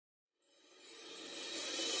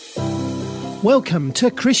Welcome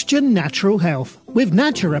to Christian Natural Health with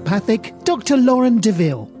naturopathic Dr. Lauren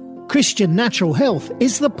DeVille. Christian Natural Health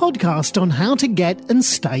is the podcast on how to get and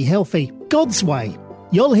stay healthy, God's way.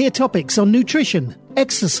 You'll hear topics on nutrition,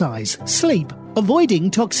 exercise, sleep,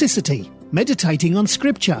 avoiding toxicity, meditating on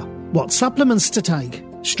scripture, what supplements to take,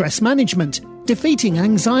 stress management, defeating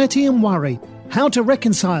anxiety and worry, how to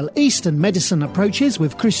reconcile Eastern medicine approaches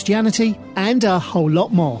with Christianity, and a whole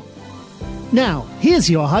lot more. Now, here's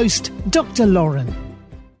your host, Dr. Lauren.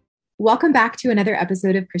 Welcome back to another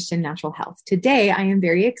episode of Christian Natural Health. Today, I am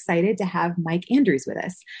very excited to have Mike Andrews with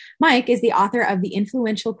us. Mike is the author of The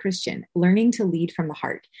Influential Christian, Learning to Lead from the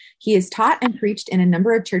Heart. He has taught and preached in a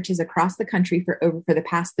number of churches across the country for the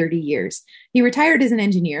past 30 years. He retired as an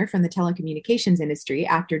engineer from the telecommunications industry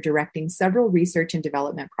after directing several research and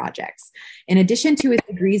development projects. In addition to his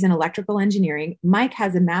degrees in electrical engineering, Mike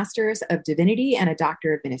has a Master's of Divinity and a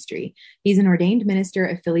Doctor of Ministry. He's an ordained minister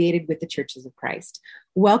affiliated with the Churches of Christ.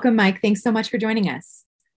 Welcome, Mike. Thanks so much for joining us.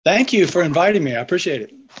 Thank you for inviting me. I appreciate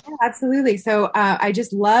it. Yeah, absolutely. So I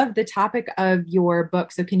just love the topic of your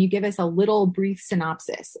book. So can you give us a little brief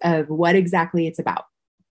synopsis of what exactly it's about?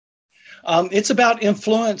 It's about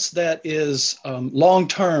influence that is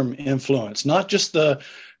long-term influence, not just the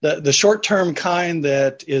short-term kind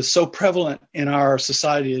that is so prevalent in our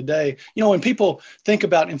society today. You know, when people think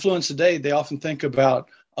about influence today, they often think about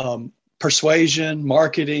persuasion,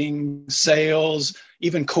 marketing, sales,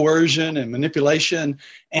 even coercion and manipulation.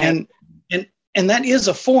 And that is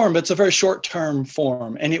a form, but it's a very short-term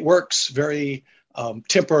form, and it works very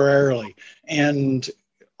temporarily. And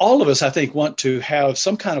all of us, I think, want to have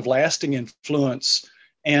some kind of lasting influence,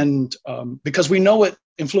 and because we know what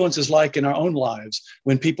influence is like in our own lives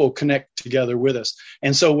when people connect together with us.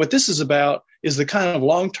 And so what this is about is the kind of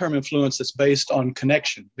long-term influence that's based on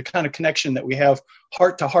connection, the kind of connection that we have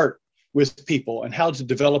heart to heart with people, and how to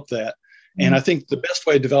develop that. And I think the best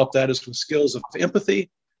way to develop that is with skills of empathy.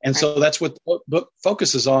 And so that's what the book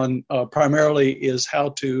focuses on primarily, is how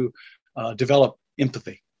to develop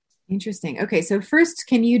empathy. Interesting. Okay. So first,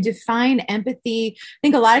 can you define empathy? I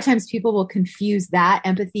think a lot of times people will confuse that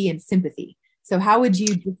empathy and sympathy. So how would you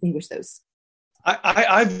distinguish those?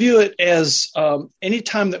 I view it as any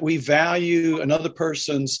time that we value another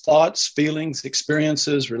person's thoughts, feelings,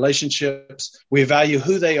 experiences, relationships, we value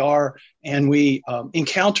who they are, and we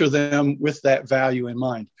encounter them with that value in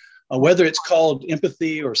mind. Whether it's called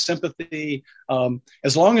empathy or sympathy,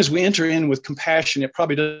 as long as we enter in with compassion, it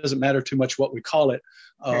probably doesn't matter too much what we call it.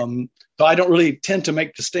 So I don't really tend to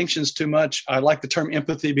make distinctions too much. I like the term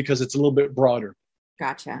empathy because it's a little bit broader.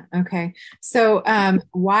 Gotcha. Okay. So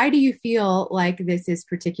why do you feel like this is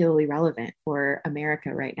particularly relevant for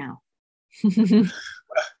America right now?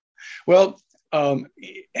 Well,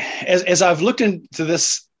 as I've looked into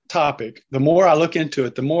this topic, the more I look into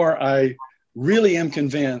it, the more I really am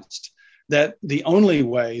convinced that the only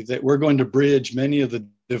way that we're going to bridge many of the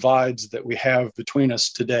divides that we have between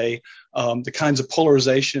us today, the kinds of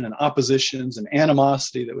polarization and oppositions and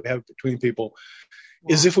animosity that we have between people,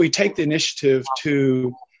 is if we take the initiative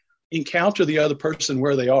to encounter the other person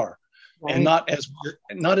where they are, right, and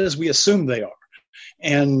not as we assume they are,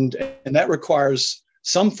 and that requires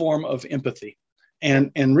some form of empathy,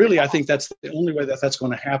 and really I think that's the only way that's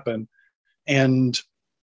going to happen, and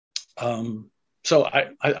so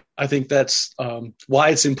I think that's why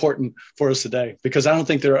it's important for us today, because I don't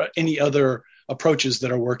think there are any other approaches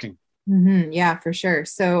that are working. Mm-hmm. Yeah, for sure.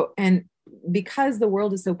 So, and because the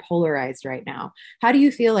world is so polarized right now, how do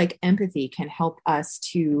you feel like empathy can help us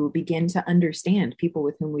to begin to understand people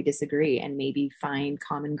with whom we disagree and maybe find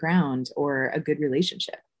common ground or a good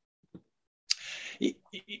relationship?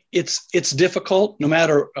 It's difficult, no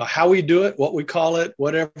matter how we do it, what we call it,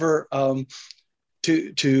 whatever,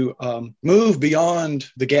 to move beyond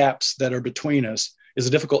the gaps that are between us is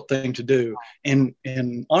a difficult thing to do. And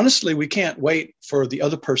honestly, we can't wait for the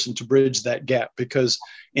other person to bridge that gap, because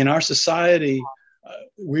in our society,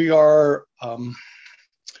 we are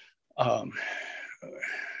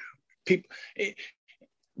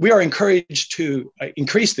encouraged to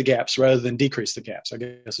increase the gaps rather than decrease the gaps, I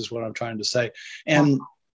guess is what I'm trying to say. And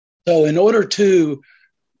so in order to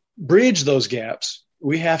bridge those gaps,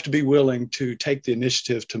 we have to be willing to take the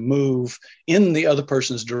initiative to move in the other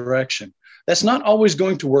person's direction. That's not always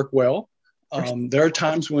going to work well. There are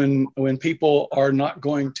times when people are not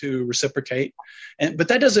going to reciprocate, but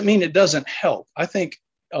that doesn't mean it doesn't help. I think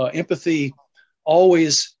empathy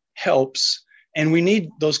always helps, and we need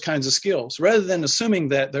those kinds of skills, rather than assuming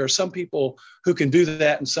that there are some people who can do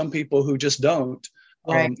that and some people who just don't.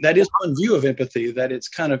 Right. That is one view of empathy, that it's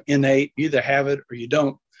kind of innate. You either have it or you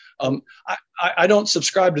don't. I don't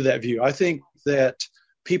subscribe to that view. I think that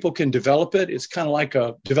people can develop it. It's kind of like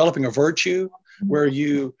developing a virtue where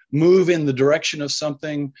you move in the direction of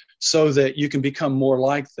something so that you can become more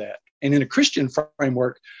like that. And in a Christian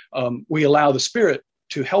framework, we allow the Spirit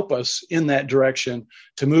to help us in that direction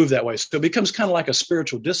to move that way. So it becomes kind of like a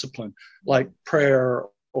spiritual discipline, like prayer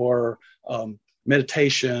or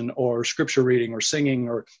meditation or scripture reading or singing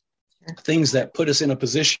or things that put us in a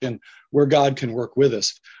position where God can work with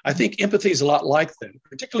us. I think empathy is a lot like that,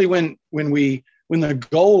 particularly when the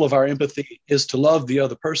goal of our empathy is to love the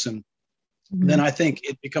other person. Then I think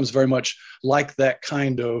it becomes very much like that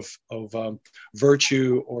kind of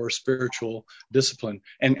virtue or spiritual discipline,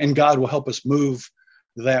 and God will help us move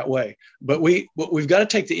that way. But we've got to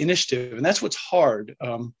take the initiative, and that's what's hard,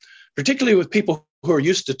 particularly with people who are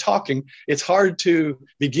used to talking. It's hard to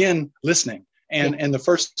begin listening, and the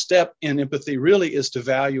first step in empathy really is to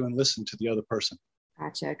value and listen to the other person.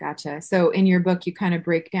 Gotcha. So in your book, you kind of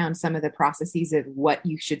break down some of the processes of what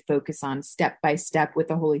you should focus on step by step with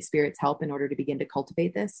the Holy Spirit's help in order to begin to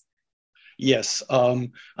cultivate this. Yes.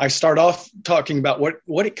 I start off talking about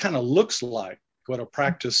what it kind of looks like, what a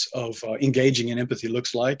practice of engaging in empathy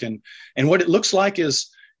looks like. And what it looks like is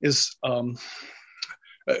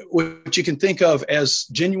what you can think of as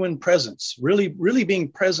genuine presence, really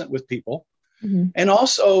being present with people, and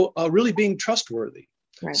also really being trustworthy.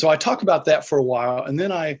 Right. So I talk about that for a while, and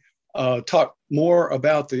then I talk more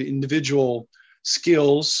about the individual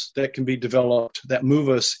skills that can be developed that move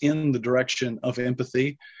us in the direction of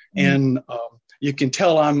empathy. And you can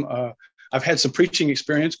tell I've had some preaching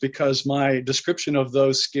experience because my description of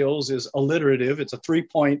those skills is alliterative. It's a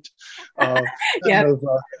 3-point.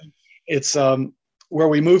 It's where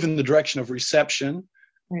we move in the direction of reception,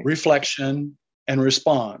 reflection, and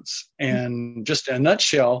response. And just in a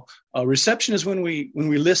nutshell, reception is when we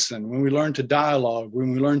listen, when we learn to dialogue,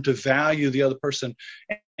 when we learn to value the other person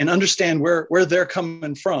and understand where they're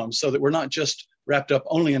coming from, so that we're not just wrapped up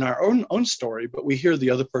only in our own story, but we hear the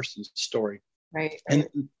other person's story. Right. And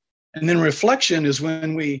then reflection is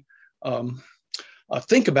when we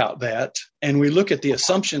think about that and we look at the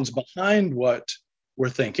assumptions behind what we're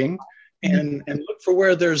thinking. And look for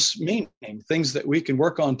where there's meaning, things that we can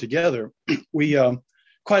work on together. We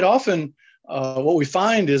quite often, what we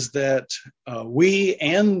find is that we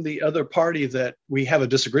and the other party that we have a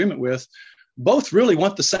disagreement with both really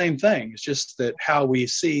want the same thing. It's just that how we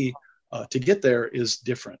see to get there is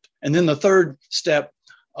different. And then the third step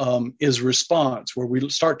is response, where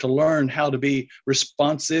we start to learn how to be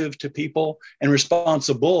responsive to people and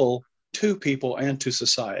responsible to people and to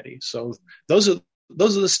society. So those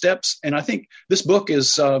are the steps. And I think this book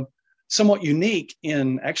is somewhat unique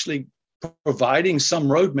in actually providing some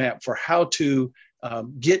roadmap for how to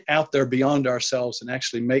get out there beyond ourselves and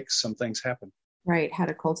actually make some things happen. Right. How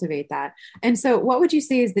to cultivate that. And so what would you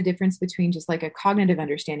say is the difference between just like a cognitive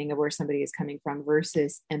understanding of where somebody is coming from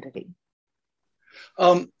versus empathy?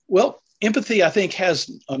 Well, empathy, I think, has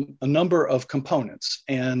a number of components,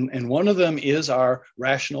 and one of them is our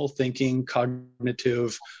rational thinking,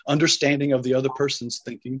 cognitive understanding of the other person's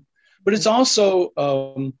thinking. But it's also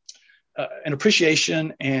an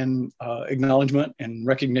appreciation and acknowledgement and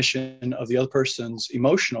recognition of the other person's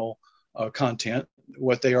emotional content,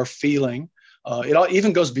 what they are feeling. It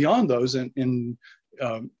even goes beyond those and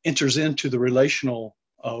enters into the relational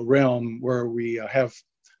realm where we have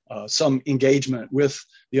some engagement with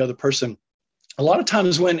the other person. A lot of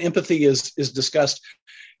times when empathy is discussed,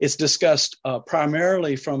 it's discussed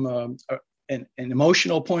primarily from an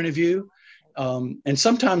emotional point of view, and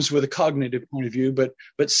sometimes with a cognitive point of view, but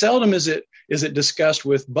seldom is it discussed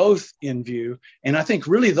with both in view. And I think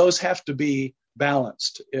really those have to be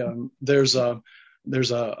balanced. There's a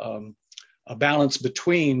balance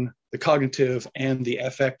between the cognitive and the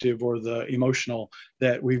affective or the emotional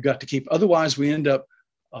that we've got to keep. Otherwise, we end up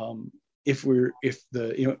if the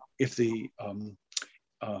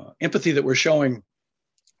empathy that we're showing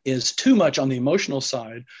is too much on the emotional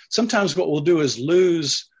side, sometimes what we'll do is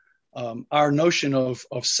lose our notion of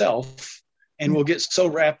self, and we'll get so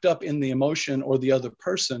wrapped up in the emotion or the other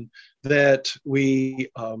person that we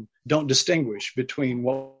don't distinguish between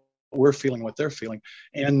what we're feeling, what they're feeling.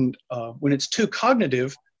 And when it's too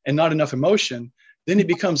cognitive and not enough emotion, then it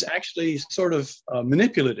becomes actually sort of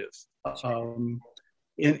manipulative.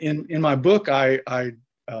 In my book, I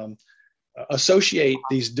associate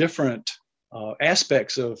these different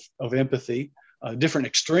aspects of empathy, different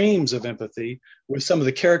extremes of empathy, with some of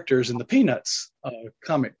the characters in the Peanuts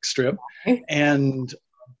comic strip. And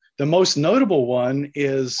the most notable one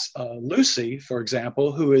is Lucy, for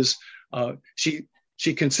example, who is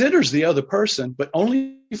she considers the other person, but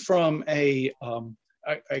only from a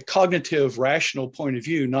a cognitive, rational point of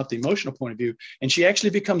view, not the emotional point of view. And she actually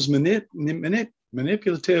becomes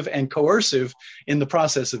manipulative and coercive in the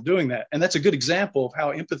process of doing that. And that's a good example of how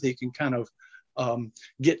empathy can kind of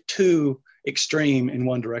get too extreme in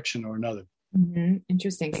one direction or another. Mm-hmm.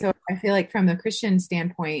 Interesting. So I feel like from the Christian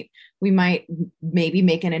standpoint, we might maybe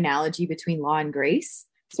make an analogy between law and grace,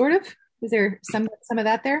 sort of. Is there some of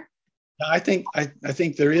that there? I think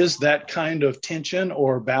there is that kind of tension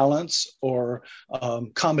or balance or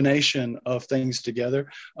combination of things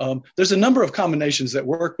together. There's a number of combinations that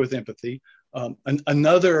work with empathy.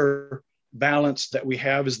 Another balance that we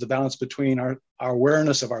have is the balance between our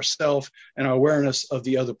awareness of ourself and our awareness of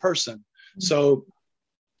the other person. Mm-hmm. So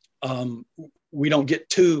we don't get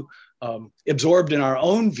too absorbed in our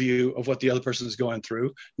own view of what the other person is going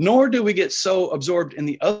through, nor do we get so absorbed in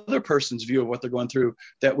the other person's view of what they're going through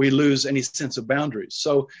that we lose any sense of boundaries.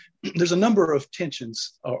 So there's a number of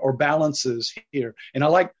tensions or balances here. And I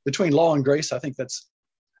like between law and grace, I think that's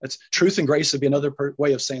truth and grace would be another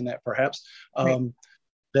way of saying that, perhaps. Right.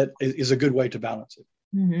 That is a good way to balance it.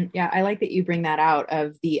 Mm-hmm. Yeah, I like that you bring that out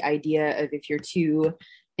of the idea of if you're too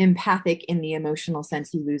empathic in the emotional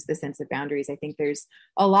sense, you lose the sense of boundaries. I think there's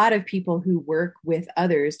a lot of people who work with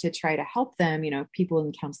others to try to help them, people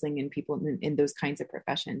in counseling and people in those kinds of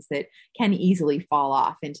professions that can easily fall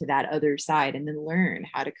off into that other side and then learn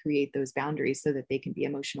how to create those boundaries so that they can be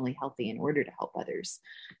emotionally healthy in order to help others.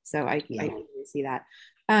 So I totally see that.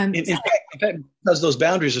 In fact, because those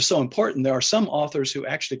boundaries are so important, there are some authors who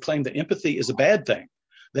actually claim that empathy is a bad thing.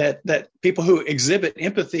 That people who exhibit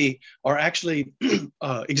empathy are actually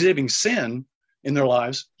exhibiting sin in their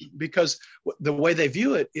lives, because the way they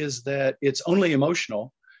view it is that it's only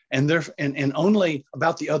emotional and only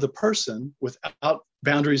about the other person without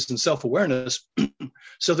boundaries and self-awareness,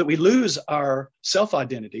 so that we lose our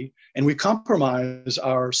self-identity and we compromise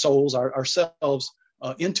our souls, ourselves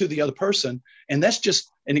into the other person. And that's just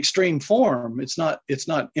an extreme form. It's not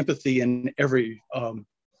empathy in every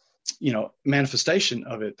manifestation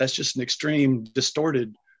of it. That's just an extreme,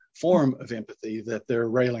 distorted form of empathy that they're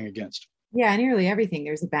railing against. Yeah, nearly everything.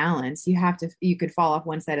 There's a balance. You could fall off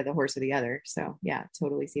one side of the horse or the other. So yeah,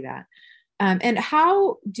 totally see that. And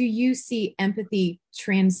how do you see empathy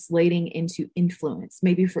translating into influence,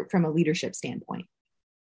 maybe from a leadership standpoint?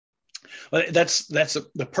 Well, that's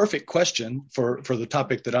the perfect question for the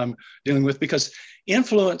topic that I'm dealing with, because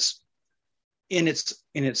influence in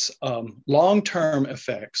its long-term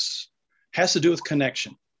effects has to do with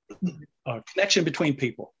connection between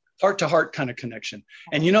people, heart-to-heart kind of connection.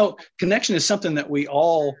 And connection is something that we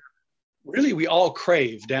all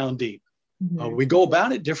crave down deep. Mm-hmm. We go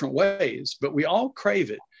about it different ways, but we all crave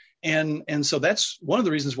it. And so that's one of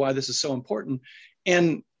the reasons why this is so important.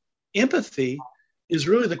 And empathy is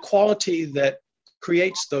really the quality that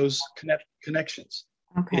creates those connections.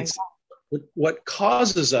 Okay. It's what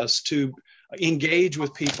causes us to engage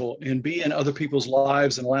with people and be in other people's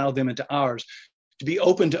lives and allow them into ours, to be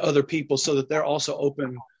open to other people so that they're also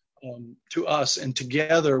open to us. And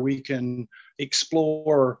together we can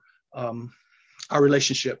explore our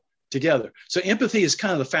relationship together. So empathy is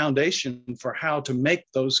kind of the foundation for how to make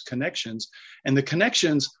those connections. And the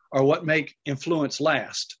connections are what make influence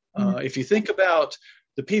last. If you think about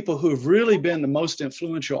the people who have really been the most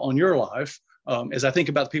influential on your life, as I think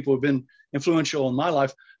about the people who have been influential in my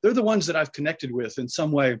life, they're the ones that I've connected with in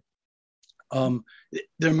some way.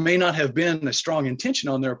 There may not have been a strong intention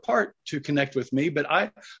on their part to connect with me, but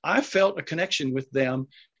I felt a connection with them,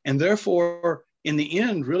 and therefore, in the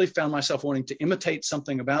end, really found myself wanting to imitate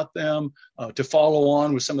something about them, to follow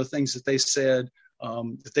on with some of the things that they said,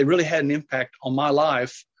 that they really had an impact on my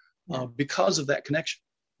life because of that connection.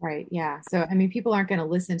 Right. Yeah. So, people aren't going to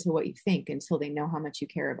listen to what you think until they know how much you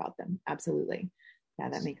care about them. Absolutely. Yeah,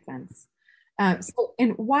 that makes sense.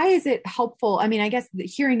 And why is it helpful? I guess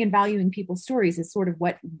hearing and valuing people's stories is sort of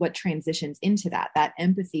what transitions into that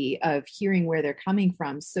empathy of hearing where they're coming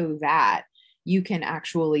from, so that you can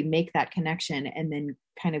actually make that connection and then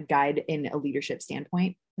kind of guide in a leadership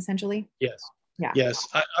standpoint, essentially. Yes. Yeah. Yes.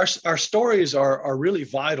 Our stories are really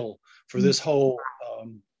vital for this whole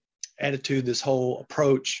attitude, this whole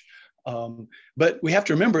approach. But we have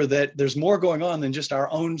to remember that there's more going on than just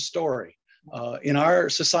our own story. In our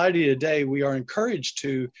society today, we are encouraged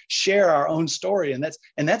to share our own story, and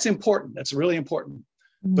that's important. That's really important.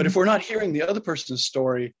 Mm-hmm. But if we're not hearing the other person's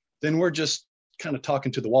story, then we're just kind of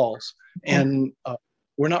talking to the walls, and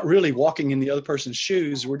we're not really walking in the other person's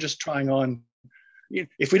shoes. We're just trying on.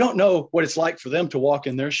 If we don't know what it's like for them to walk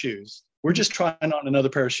in their shoes, we're just trying on another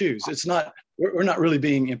pair of shoes. We're not really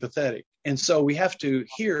being empathetic. And so we have to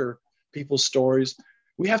hear people's stories.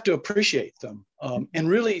 we have to appreciate them and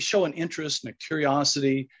really show an interest and a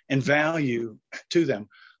curiosity and value to them.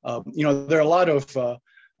 There are a lot of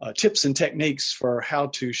tips and techniques for how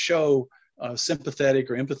to show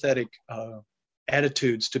sympathetic or empathetic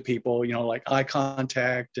attitudes to people, like eye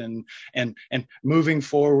contact and moving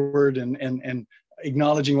forward and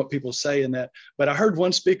acknowledging what people say in that. But I heard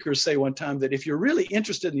one speaker say one time that if you're really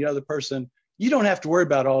interested in the other person, you don't have to worry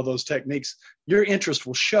about all those techniques. Your interest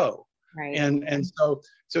will show. Right. And so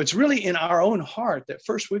it's really in our own heart that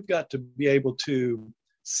first we've got to be able to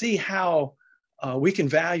see how we can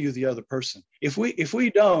value the other person. If we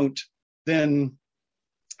don't, then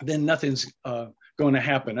nothing's going to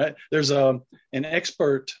happen. There's an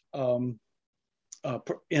expert in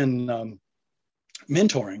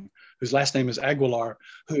mentoring whose last name is Aguilar,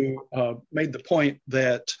 who made the point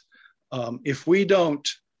that if we don't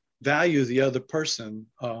value the other person,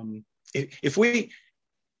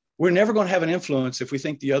 we're never going to have an influence if we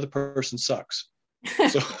think the other person sucks.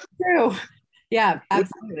 So true. Yeah,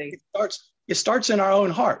 absolutely. It starts in our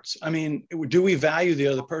own hearts. I mean, do we value the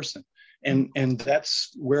other person? And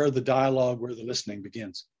that's where the dialogue, where the listening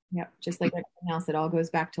begins. Yep. Just like everything else, it all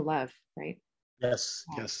goes back to love, right? Yes.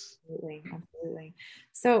 Yeah, Yes. Absolutely.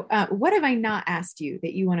 So what have I not asked you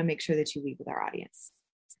that you want to make sure that you leave with our audience?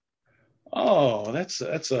 Oh, that's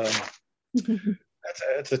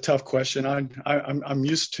a tough question. I'm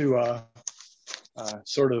used to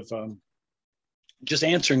sort of just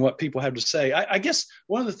answering what people have to say. I guess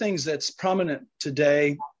one of the things that's prominent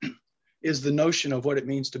today is the notion of what it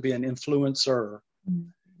means to be an influencer,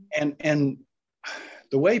 and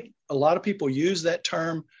the way a lot of people use that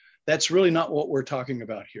term. That's really not what we're talking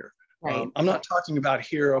about here. Right. I'm not talking about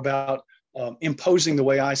imposing the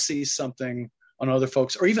way I see something on other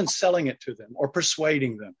folks, or even selling it to them or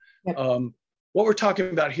persuading them. Yep. What we're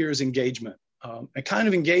talking about here is engagement, a kind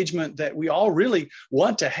of engagement that we all really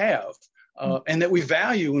want to have, and that we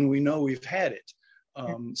value when we know we've had it.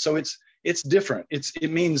 So it's different.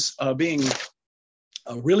 It means being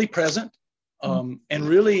really present and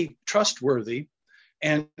really trustworthy,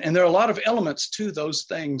 and there are a lot of elements to those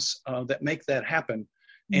things that make that happen,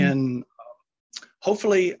 and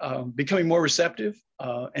hopefully becoming more receptive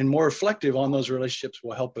and more reflective on those relationships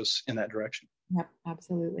will help us in that direction. Yep,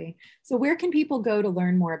 absolutely. So where can people go to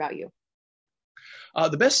learn more about you?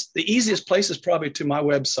 The easiest place is probably to my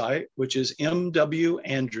website, which is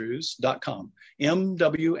mwandrews.com,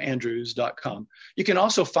 mwandrews.com. You can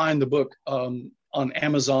also find the book on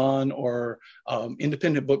Amazon or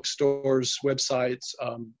independent bookstores, websites,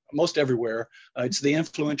 most everywhere. It's The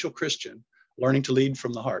Influential Christian, Learning to Lead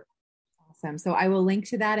from the Heart. Awesome. So I will link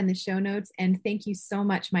to that in the show notes. And thank you so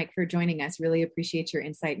much, Mike, for joining us. Really appreciate your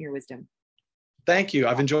insight and your wisdom. Thank you.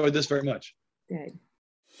 I've enjoyed this very much. Good.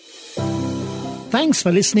 Thanks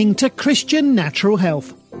for listening to Christian Natural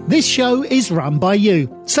Health. This show is run by you,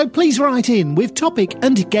 so please write in with topic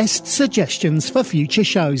and guest suggestions for future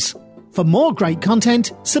shows. For more great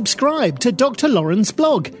content, subscribe to Dr. Lauren's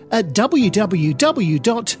blog at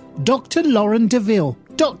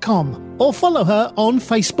www.drlaurendeville.com or follow her on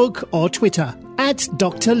Facebook or Twitter at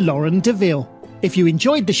Dr. Lauren DeVille. If you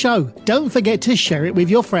enjoyed the show, don't forget to share it with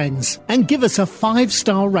your friends and give us a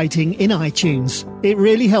 5-star rating in iTunes. It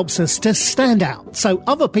really helps us to stand out so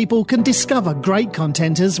other people can discover great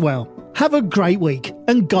content as well. Have a great week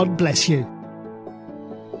and God bless you.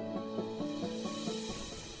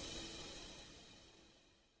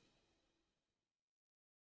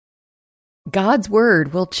 God's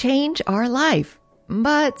Word will change our life,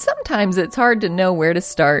 but sometimes it's hard to know where to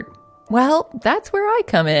start. Well, that's where I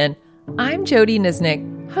come in. I'm Jody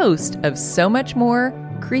Nisnik, host of So Much More,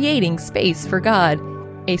 Creating Space for God,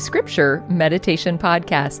 a scripture meditation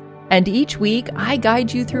podcast. And each week, I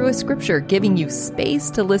guide you through a scripture, giving you space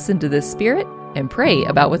to listen to the Spirit and pray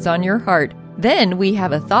about what's on your heart. Then we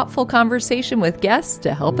have a thoughtful conversation with guests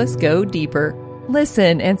to help us go deeper.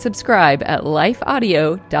 Listen and subscribe at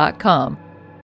lifeaudio.com.